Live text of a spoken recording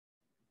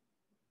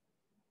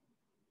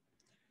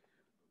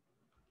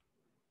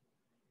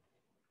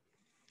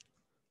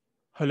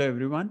Hello,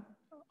 everyone.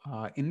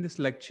 In this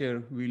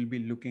lecture, we'll be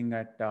looking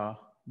at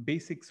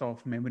basics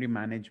of memory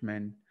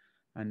management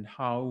and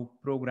how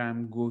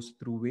program goes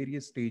through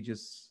various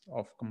stages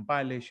of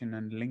compilation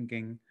and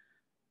linking,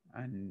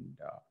 and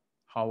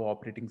how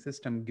operating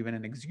system, given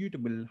an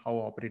executable, how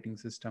operating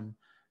system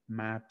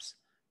maps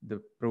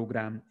the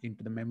program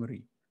into the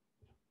memory.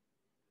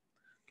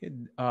 Okay,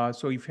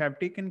 so if you have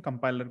taken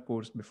compiler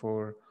course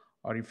before,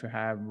 or if you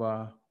have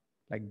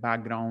like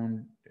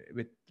background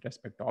with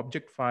respect to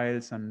object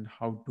files and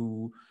how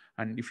to,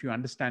 and if you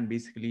understand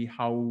basically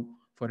how,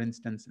 for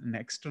instance, an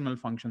external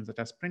function such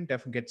as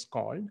printf gets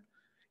called,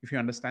 if you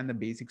understand the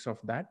basics of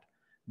that,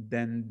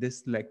 then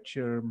this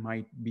lecture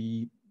might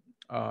be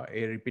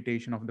a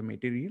repetition of the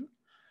material.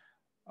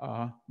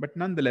 But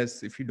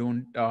nonetheless, if you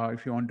don't,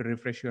 if you want to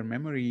refresh your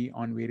memory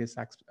on various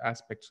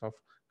aspects of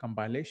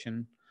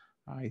compilation,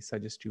 I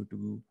suggest you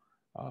to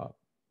uh,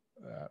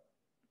 uh,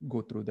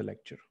 go through the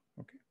lecture.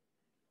 Okay.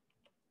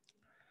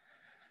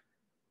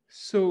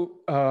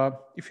 So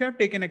if you have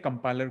taken a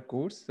compiler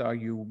course,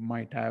 you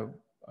might have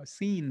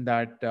seen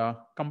that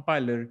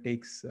compiler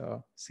takes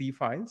C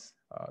files,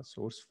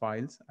 source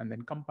files, and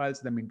then compiles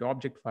them into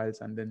object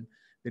files. And then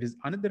there is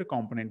another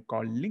component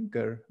called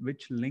linker,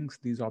 which links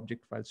these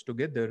object files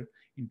together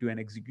into an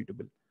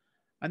executable.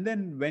 And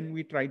then when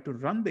we try to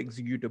run the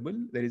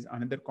executable, there is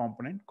another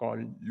component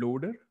called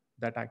loader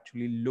that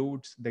actually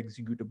loads the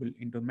executable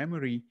into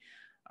memory.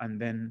 And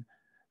then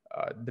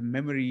the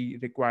memory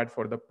required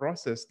for the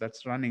process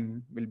that's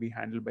running will be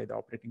handled by the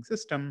operating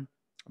system.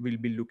 We'll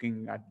be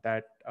looking at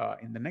that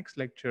in the next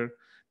lecture.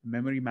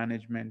 Memory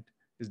management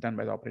is done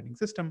by the operating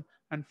system.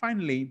 And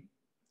finally,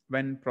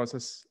 when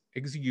process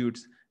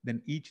executes,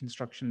 then each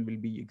instruction will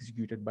be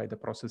executed by the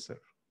processor,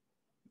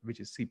 which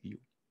is CPU.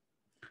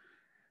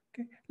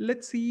 Okay,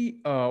 let's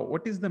see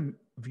what is the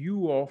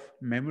view of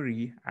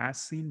memory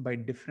as seen by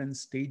different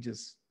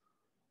stages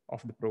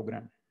of the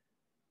program.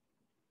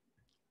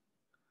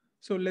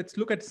 So let's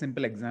look at a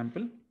simple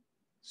example.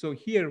 So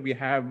here we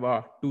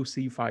have two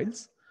C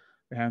files.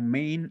 We have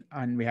main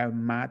and we have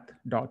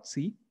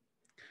math.c.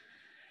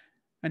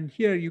 And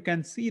here you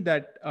can see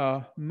that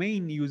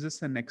main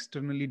uses an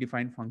externally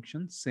defined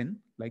function sin,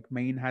 like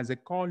main has a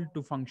call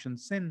to function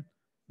sin,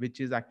 which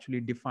is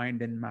actually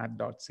defined in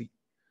math.c.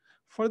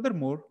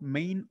 Furthermore,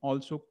 main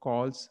also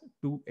calls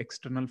two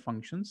external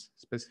functions,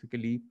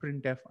 specifically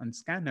printf and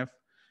scanf,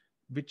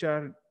 which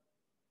are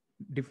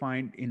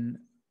defined in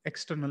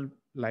external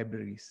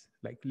libraries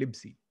like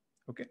libc.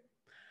 Okay.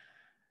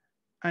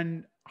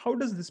 And how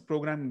does this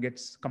program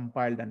gets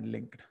compiled and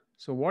linked?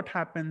 So what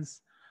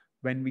happens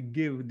when we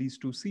give these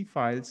two C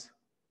files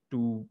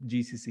to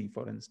GCC,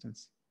 for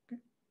instance? Okay.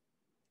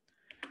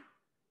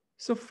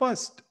 So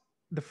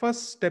the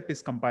first step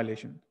is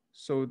compilation.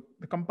 So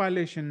the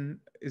compilation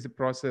is a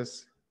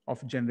process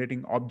of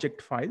generating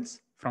object files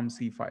from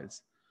C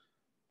files.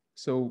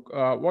 So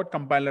what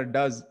compiler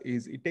does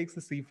is it takes the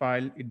C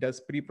file, it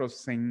does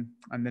pre-processing,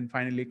 and then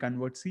finally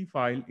converts C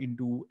file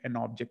into an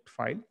object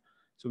file.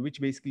 So which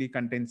basically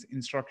contains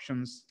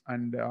instructions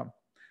and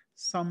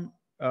some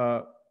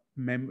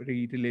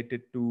memory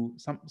related to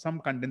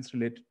some contents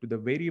related to the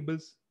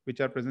variables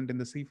which are present in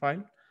the C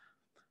file.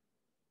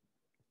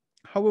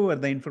 However,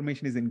 the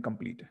information is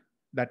incomplete.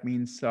 That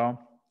means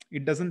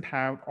it doesn't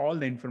have all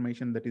the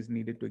information that is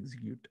needed to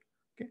execute.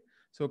 Okay,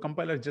 so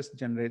compiler just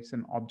generates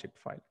an object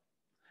file.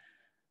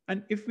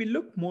 And if we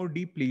look more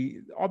deeply,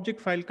 the object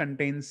file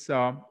contains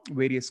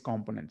various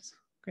components.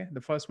 Okay,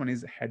 the first one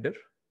is header,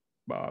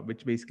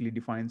 which basically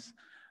defines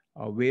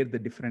where the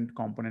different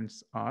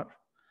components are.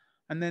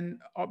 And then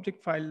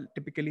object file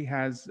typically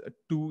has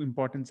two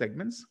important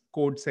segments,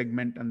 code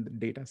segment and the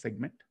data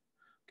segment.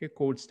 Okay,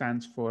 code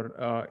stands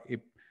for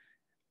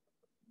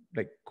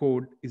like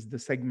code is the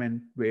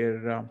segment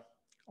where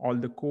all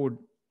the code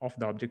of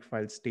the object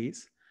file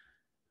stays,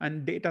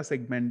 and data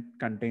segment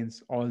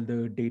contains all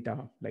the data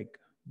like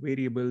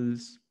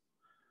variables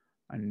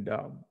and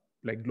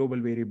like global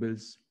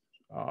variables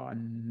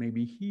and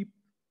maybe heap,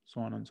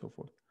 so on and so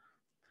forth.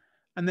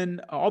 And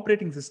then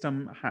operating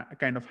system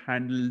kind of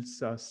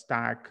handles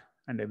stack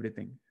and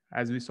everything.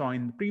 As we saw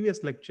in the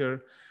previous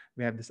lecture,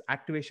 we have this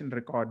activation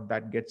record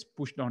that gets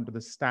pushed onto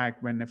the stack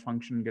when a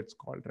function gets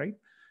called, right?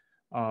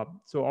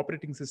 So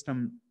operating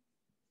system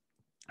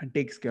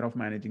takes care of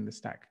managing the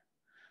stack.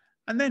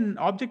 And then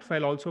object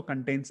file also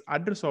contains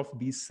address of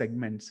these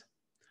segments,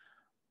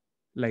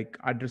 like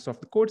address of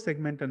the code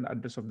segment and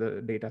address of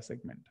the data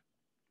segment.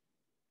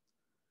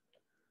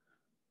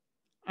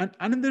 And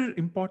another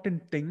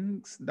important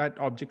things that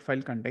object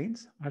file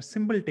contains are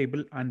symbol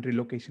table and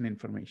relocation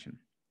information.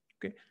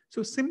 Okay,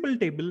 so symbol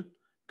table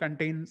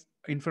contains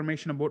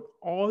information about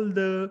all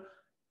the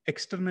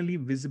externally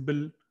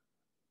visible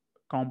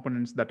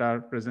components that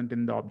are present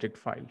in the object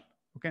file.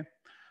 Okay,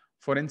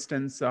 for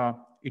instance,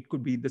 it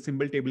could be the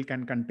symbol table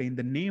can contain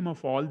the name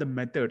of all the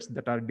methods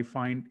that are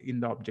defined in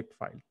the object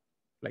file,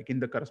 like in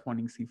the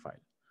corresponding C file.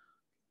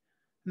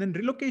 And then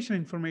relocation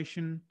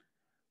information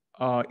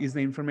is the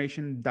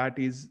information that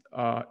is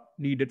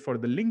needed for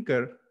the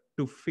linker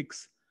to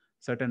fix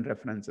certain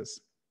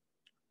references.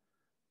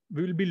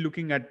 We will be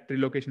looking at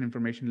relocation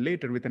information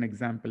later with an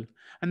example.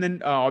 And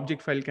then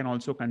object file can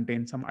also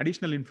contain some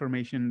additional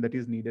information that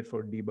is needed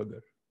for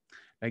debugger.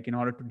 Like in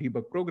order to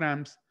debug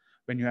programs,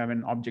 when you have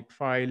an object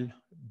file,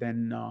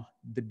 then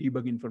the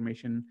debug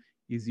information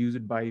is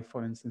used by,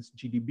 for instance,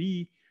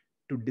 GDB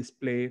to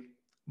display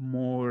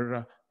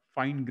more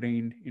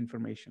fine-grained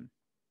information.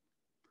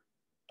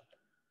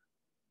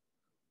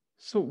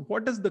 So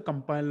what does the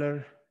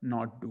compiler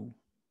not do?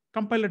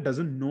 Compiler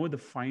doesn't know the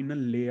final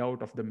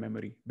layout of the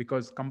memory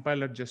because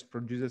compiler just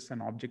produces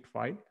an object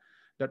file.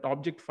 That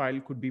object file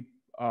could be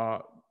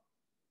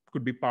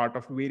part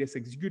of various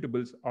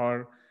executables,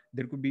 or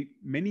there could be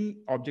many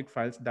object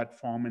files that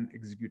form an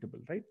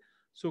executable, right?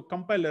 So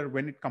compiler,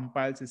 when it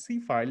compiles a C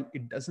file,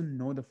 it doesn't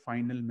know the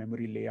final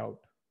memory layout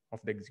of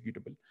the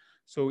executable.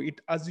 So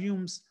it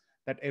assumes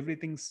that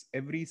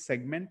every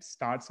segment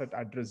starts at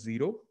address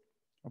 0.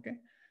 Okay.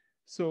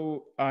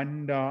 So,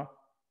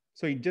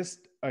 so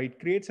it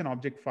creates an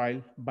object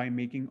file by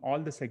making all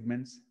the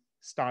segments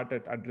start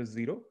at address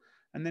 0.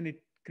 And then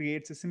it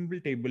creates a symbol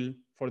table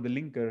for the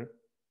linker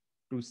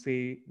to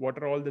say what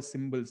are all the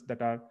symbols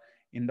that are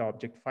in the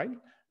object file.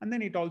 And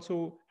then it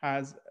also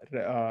has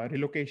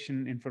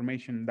relocation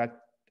information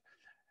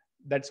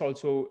that's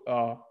also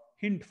a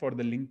hint for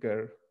the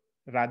linker,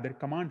 rather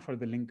command for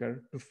the linker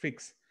to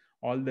fix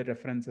all the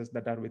references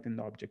that are within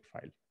the object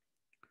file.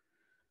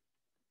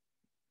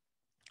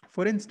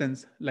 For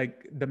instance,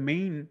 like the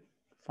main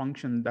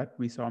function that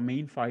we saw,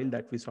 main file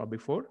that we saw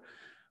before,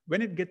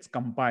 when it gets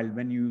compiled,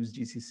 when you use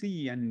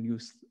GCC and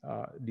use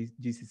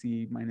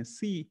GCC minus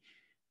C,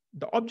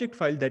 the object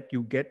file that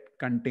you get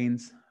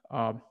contains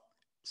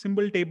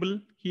symbol table.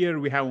 Here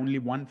we have only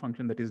one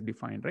function that is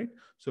defined, right?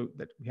 So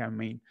that we have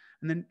main.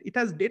 And then it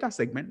has data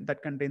segment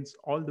that contains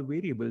all the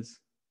variables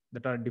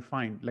that are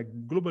defined, like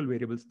global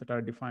variables that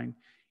are defined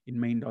in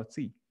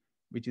main.c,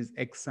 which is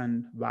x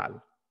and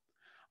val.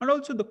 And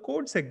also the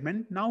code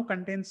segment now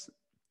contains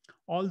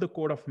all the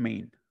code of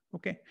main.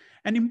 Okay.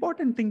 An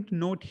important thing to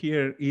note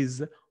here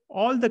is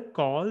all the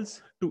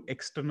calls to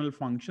external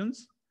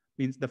functions,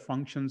 means the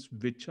functions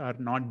which are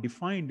not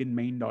defined in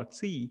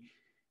main.c,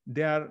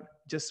 they are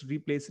just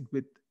replaced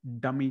with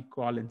dummy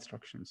call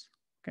instructions.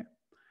 Okay.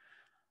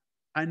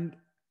 And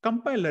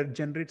compiler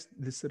generates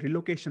this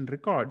relocation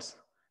records,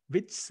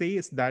 which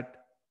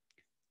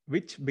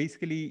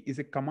basically is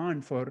a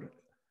command for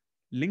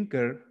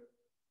linker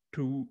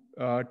to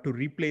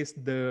replace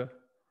the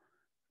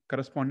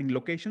corresponding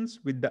locations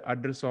with the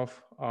address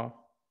of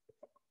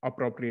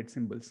appropriate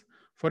symbols.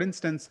 For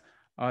instance,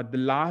 the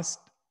last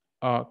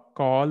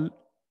call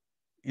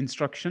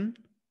instruction.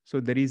 So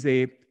there is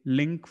a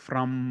link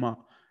from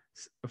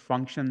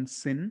function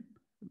sign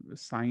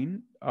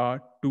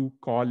to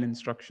call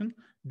instruction.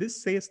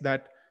 This says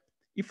that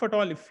if at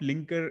all, if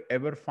linker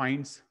ever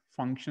finds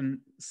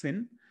function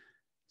sin,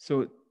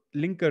 so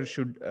linker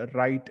should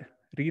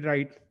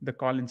rewrite the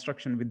call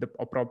instruction with the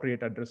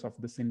appropriate address of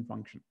the sin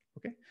function.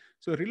 Okay.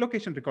 So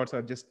relocation records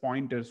are just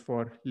pointers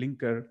for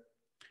linker,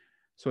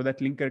 so that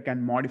linker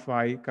can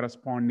modify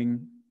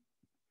corresponding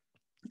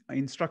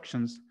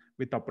instructions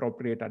with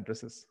appropriate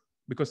addresses,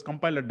 because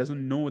compiler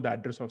doesn't know the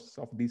address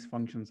of these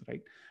functions,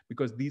 right?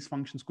 Because these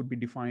functions could be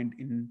defined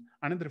in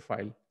another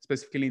file.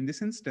 Specifically in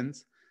this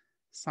instance,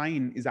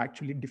 sign is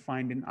actually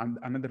defined in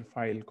another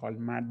file called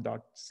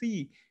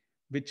mat.c,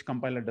 which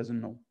compiler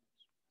doesn't know.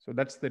 So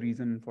that's the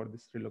reason for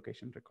this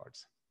relocation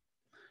records.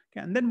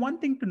 Okay, and then one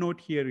thing to note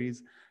here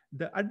is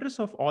the address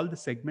of all the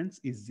segments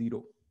is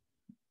 0.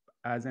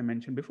 As I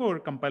mentioned before,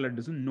 compiler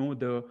doesn't know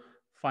the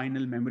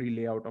final memory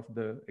layout of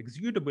the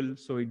executable,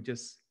 so it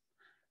just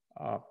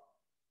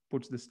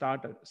puts the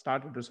start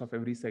address of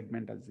every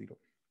segment as 0.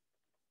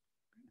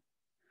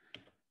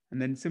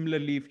 And then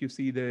similarly, if you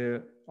see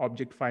the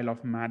object file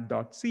of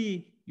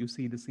mat.c, you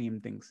see the same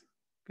things.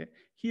 Okay.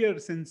 Here,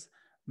 since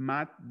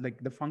mat,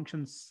 like the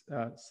functions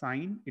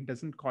sign, it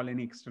doesn't call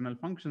any external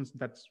functions.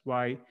 That's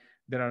why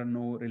there are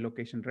no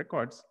relocation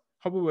records.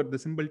 However, the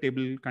symbol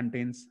table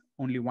contains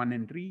only one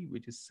entry,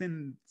 which is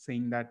sin,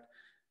 saying that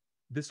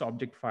this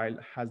object file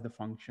has the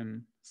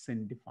function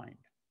sin defined.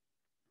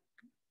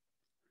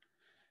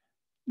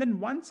 Then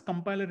once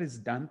compiler is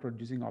done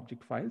producing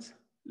object files,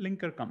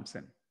 linker comes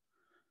in.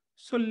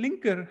 So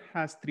linker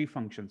has 3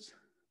 functions.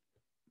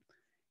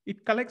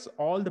 It collects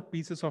all the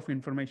pieces of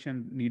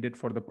information needed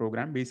for the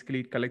program. Basically,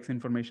 it collects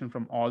information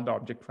from all the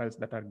object files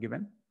that are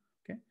given.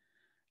 Okay.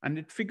 And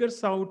it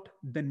figures out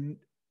the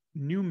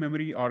new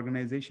memory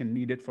organization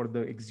needed for the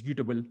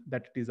executable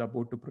that it is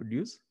about to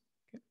produce.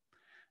 Okay.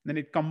 Then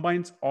it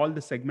combines all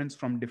the segments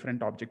from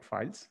different object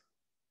files.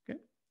 Okay.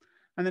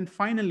 And then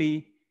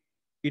finally,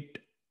 it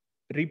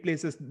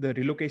replaces the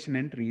relocation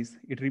entries.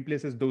 It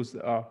replaces those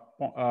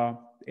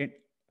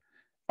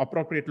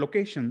appropriate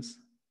locations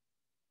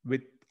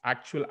with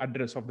actual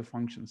address of the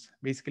functions.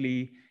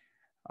 Basically,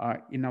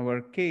 in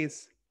our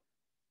case,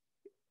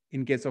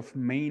 in case of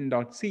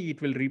main.c,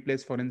 it will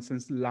replace, for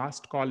instance,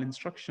 last call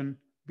instruction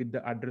with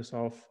the address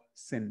of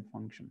sin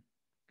function.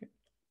 Okay.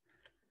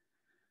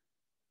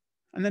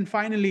 And then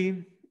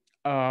finally,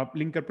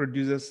 linker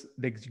produces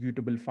the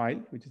executable file,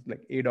 which is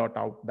like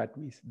a.out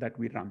that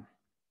we run.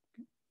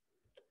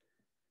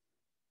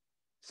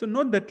 So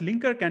note that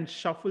linker can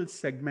shuffle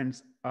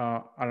segments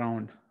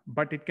around,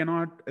 but it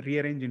cannot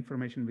rearrange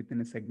information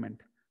within a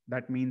segment.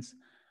 That means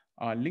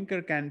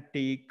linker can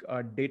take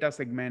a data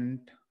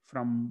segment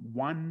from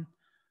one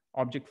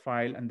object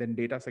file and then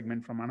data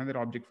segment from another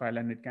object file,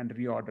 and it can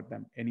reorder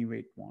them any way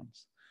it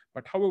wants.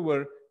 But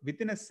however,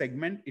 within a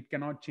segment, it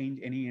cannot change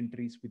any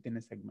entries within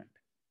a segment.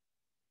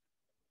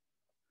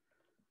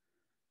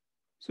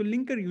 So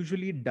linker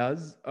usually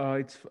does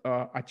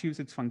achieves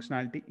its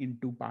functionality in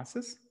two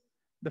passes.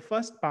 The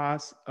first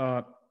pass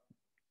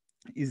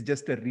is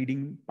just a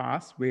reading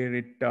pass where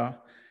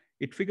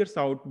it figures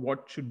out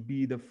what should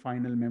be the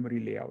final memory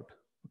layout.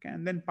 Okay,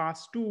 and then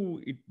pass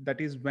two, that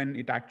is when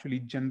it actually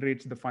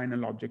generates the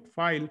final object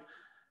file,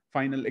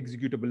 final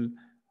executable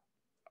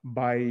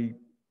by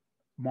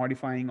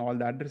modifying all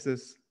the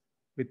addresses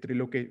with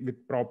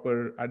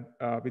proper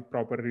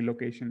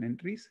relocation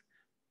entries.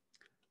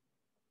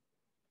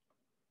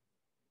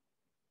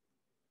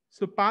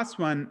 So pass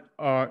one,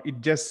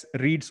 it just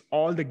reads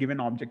all the given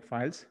object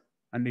files,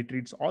 and it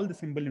reads all the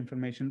symbol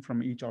information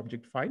from each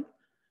object file.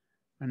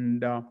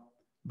 And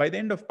by the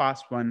end of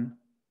pass one,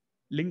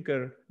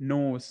 linker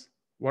knows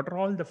what are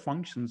all the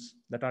functions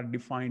that are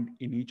defined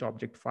in each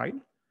object file,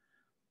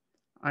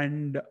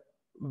 and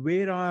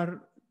where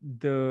are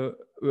the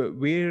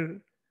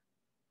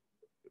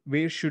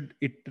where should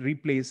it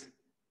replace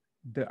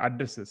the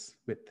addresses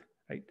with,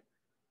 right?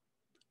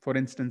 For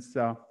instance,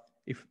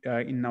 if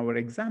in our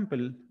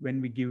example, when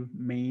we give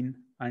main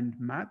and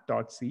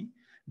math.c,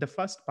 the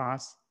first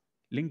pass,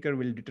 linker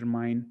will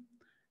determine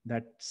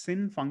that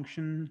syn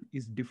function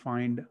is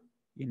defined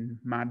in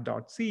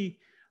math.c,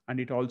 and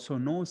it also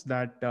knows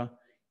that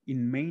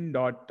in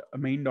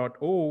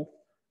main.o,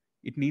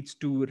 it needs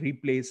to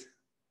replace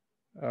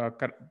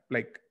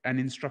like an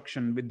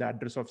instruction with the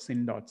address of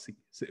syn.c,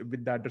 so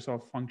with the address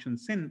of function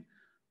syn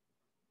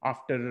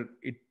after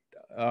it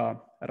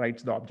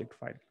writes the object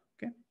file.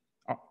 Okay,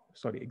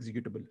 sorry,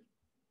 executable.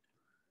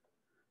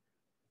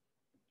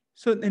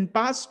 So in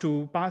pass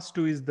two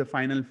is the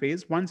final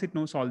phase. Once it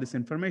knows all this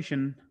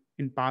information,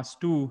 in pass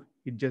two,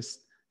 it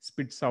just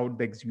spits out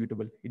the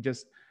executable. It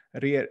just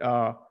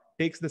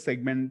takes the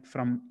segment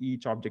from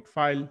each object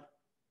file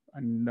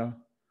and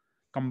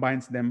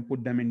combines them,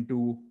 put them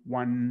into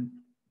one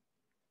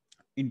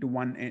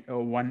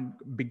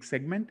big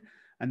segment,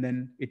 and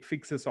then it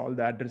fixes all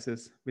the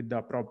addresses with the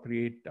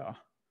appropriate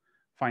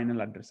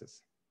final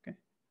addresses. Okay.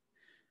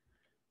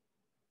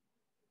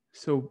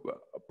 So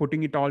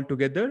putting it all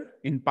together,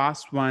 in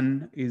pass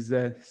one is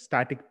a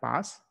static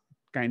pass,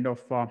 kind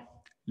of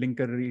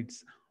linker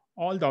reads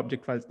all the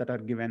object files that are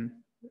given,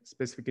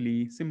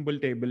 specifically symbol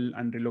table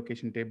and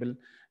relocation table.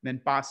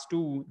 Then pass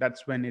two,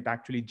 that's when it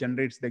actually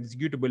generates the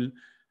executable.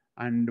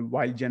 And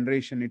while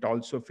generation, it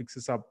also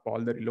fixes up all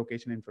the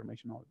relocation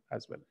information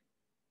as well.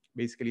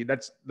 Basically,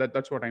 that's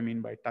what I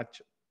mean by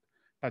touch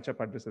up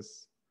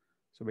addresses.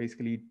 So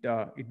basically,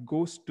 it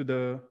goes to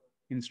the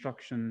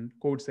instruction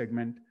code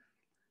segment,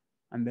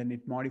 and then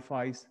it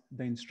modifies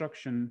the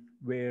instruction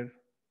where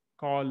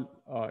call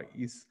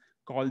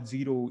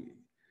 0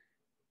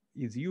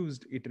 is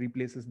used. It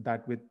replaces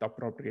that with the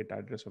appropriate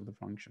address of the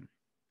function.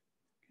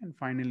 And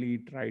finally,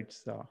 it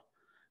writes the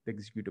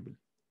executable.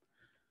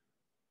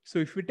 So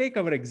if we take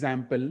our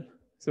example,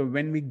 so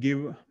when we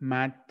give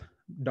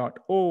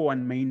math.o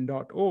and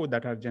main.o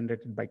that are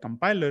generated by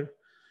compiler,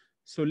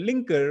 so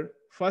linker,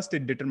 first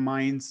it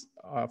determines,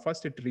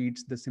 first it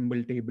reads the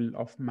symbol table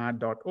of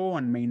math.o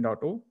and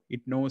main.o.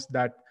 It knows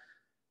that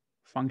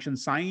function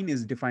sign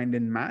is defined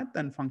in math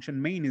and function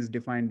main is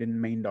defined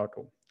in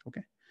main.o.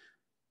 Okay.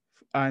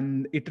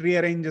 And it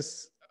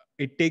rearranges,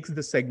 it takes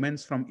the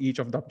segments from each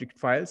of the object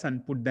files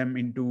and put them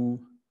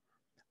into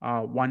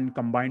one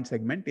combined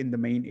segment in the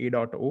main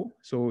a.o.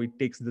 So it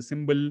takes the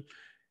symbol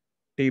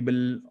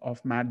table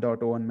of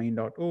math.o and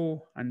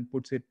main.o and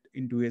puts it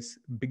into a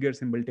bigger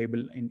symbol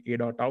table in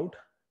a.out,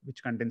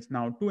 which contains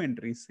now two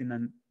entries in a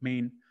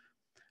main,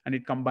 and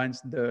it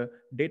combines the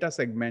data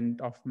segment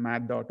of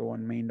math.o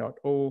and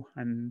main.o,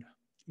 and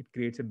it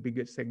creates a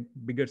bigger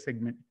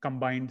segment,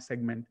 combined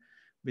segment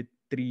with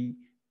three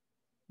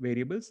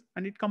variables,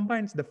 and it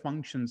combines the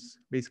functions.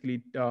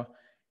 Basically,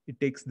 it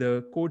takes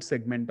the code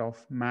segment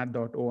of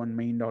math.o and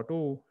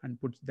main.o and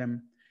puts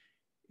them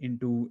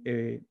into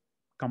a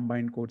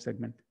combined code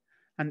segment.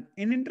 And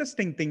an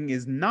interesting thing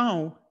is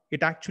now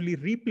it actually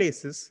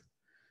replaces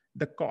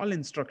the call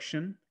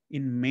instruction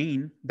in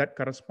main that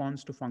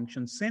corresponds to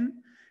function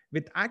syn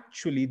with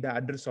actually the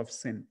address of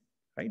syn,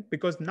 right?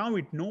 Because now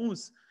it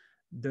knows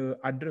the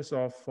address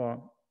of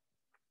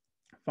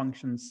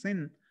function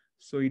syn,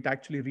 so it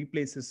actually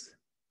replaces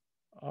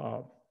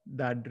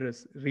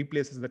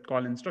replaces that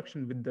call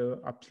instruction with the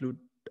absolute,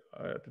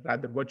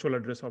 rather virtual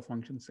address of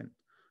function syn.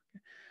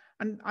 Okay.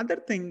 And other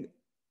thing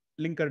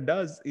linker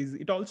does is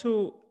it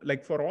also,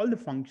 like for all the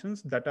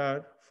functions that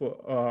are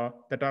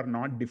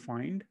not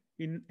defined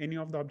in any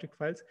of the object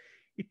files,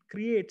 it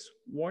creates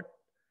what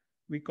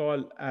we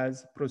call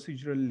as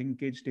procedural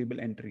linkage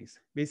table entries.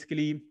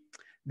 Basically,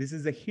 this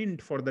is a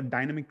hint for the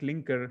dynamic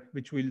linker,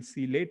 which we'll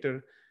see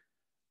later,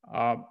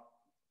 uh,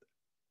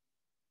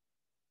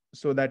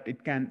 so that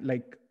it can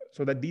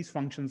so that these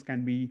functions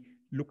can be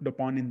looked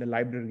upon in the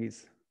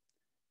libraries.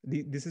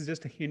 This is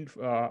just a hint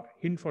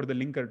for the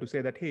linker to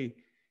say that, hey,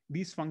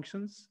 these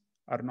functions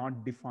are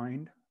not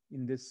defined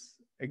in this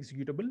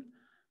executable.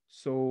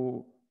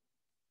 So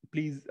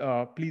please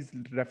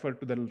refer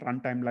to the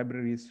runtime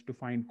libraries to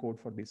find code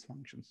for these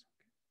functions.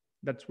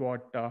 That's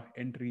what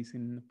entries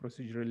in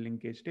procedural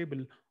linkage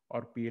table,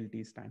 or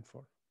PLT, stand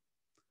for.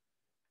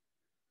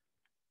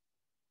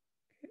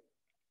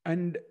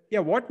 And yeah,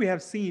 what we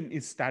have seen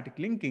is static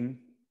linking.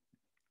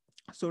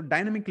 So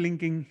dynamic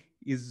linking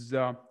is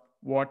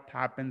what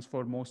happens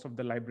for most of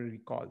the library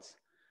calls,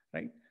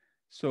 right?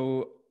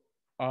 So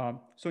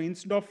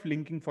instead of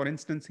linking, for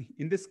instance,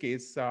 in this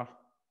case,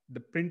 the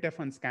printf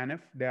and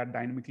scanf, they are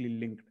dynamically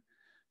linked.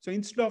 So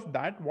instead of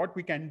that, what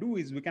we can do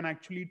is we can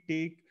actually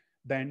take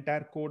the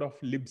entire code of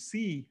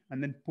libc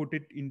and then put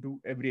it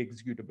into every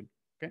executable.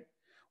 Okay,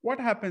 what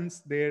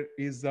happens there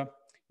is,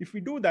 if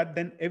we do that,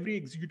 then every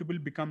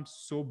executable becomes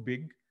so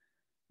big,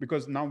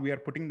 because now we are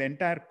putting the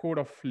entire code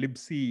of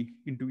libc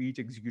into each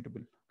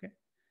executable. Okay,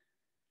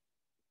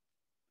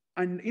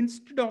 and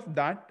instead of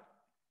that,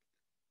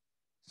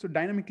 so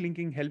dynamic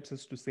linking helps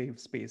us to save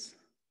space,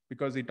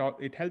 because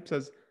it helps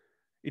us,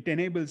 it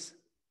enables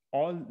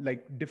all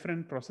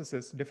different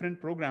processes, different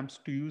programs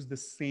to use the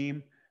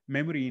same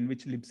memory in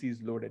which libc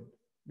is loaded,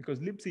 because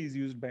libc is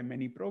used by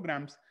many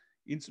programs.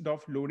 Instead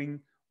of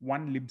loading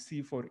one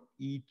libc for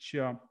each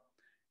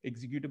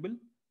executable,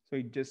 so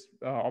it just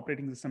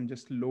operating system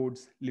just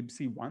loads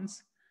libc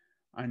once,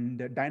 and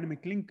the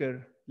dynamic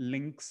linker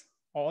links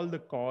all the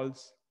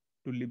calls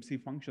to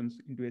libc functions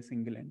into a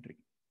single entry.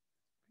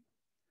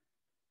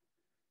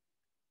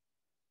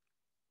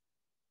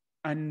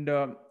 And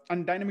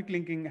dynamic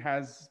linking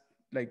has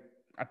like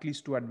at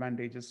least two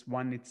advantages.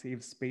 One, it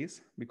saves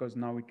space, because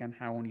now we can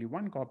have only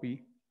one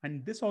copy,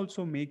 and this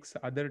also makes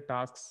other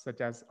tasks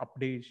such as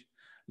updates,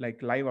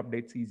 like live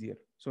updates, easier.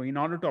 So in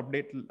order to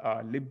update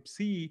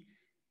libc,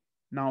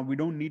 now we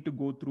don't need to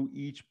go through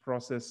each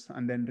process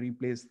and then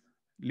replace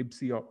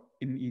libc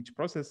in each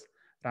process.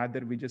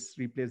 Rather, we just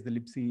replace the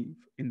libc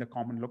in the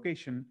common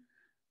location,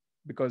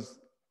 because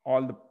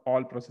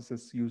all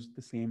processes use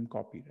the same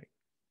copy, right?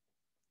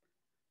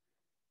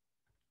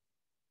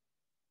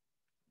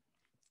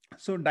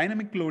 So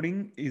dynamic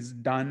loading is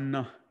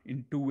done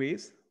in two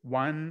ways.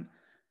 One,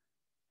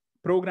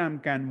 program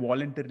can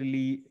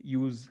voluntarily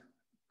use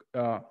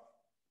uh,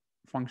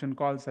 function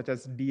calls such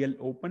as dl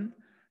open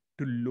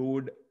to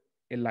load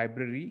a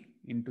library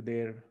into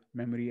their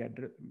memory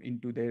address,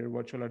 into their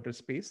virtual address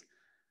space,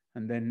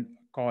 and then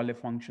call a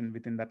function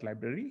within that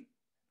library.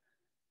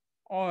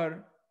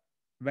 Or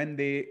when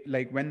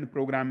the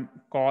program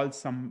calls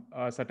some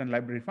certain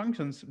library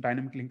functions,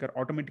 dynamic linker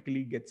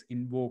automatically gets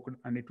invoked,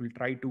 and it will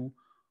try to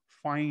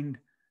find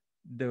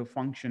the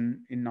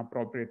function in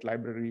appropriate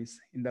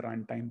libraries in the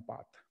runtime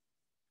path.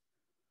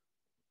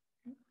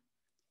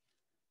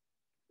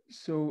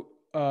 So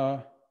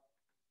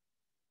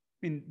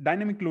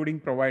dynamic loading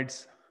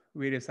provides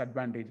various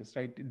advantages,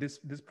 right? This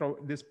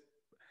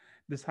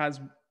has,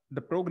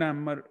 the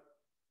programmer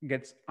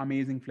gets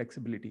amazing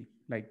flexibility.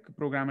 Like,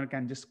 programmer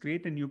can just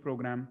create a new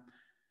program,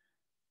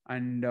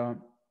 and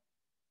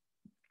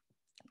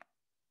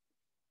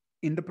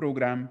in the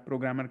program,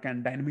 programmer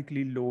can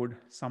dynamically load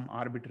some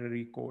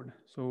arbitrary code.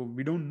 So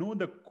we don't know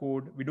the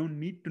code, we don't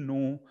need to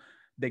know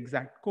the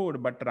exact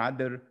code, but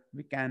rather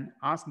we can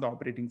ask the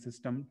operating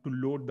system to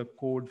load the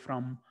code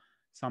from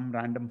some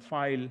random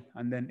file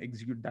and then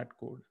execute that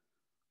code.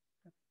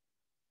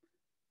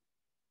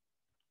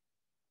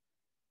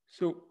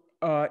 So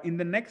in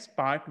the next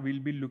part,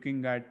 we'll be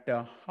looking at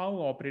how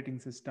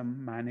operating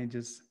system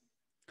manages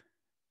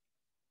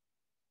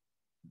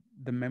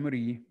the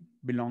memory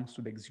belongs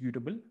to the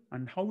executable,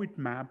 and how it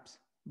maps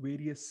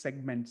various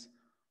segments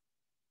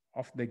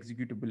of the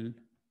executable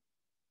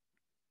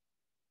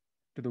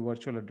to the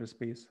virtual address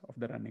space of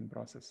the running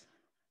process.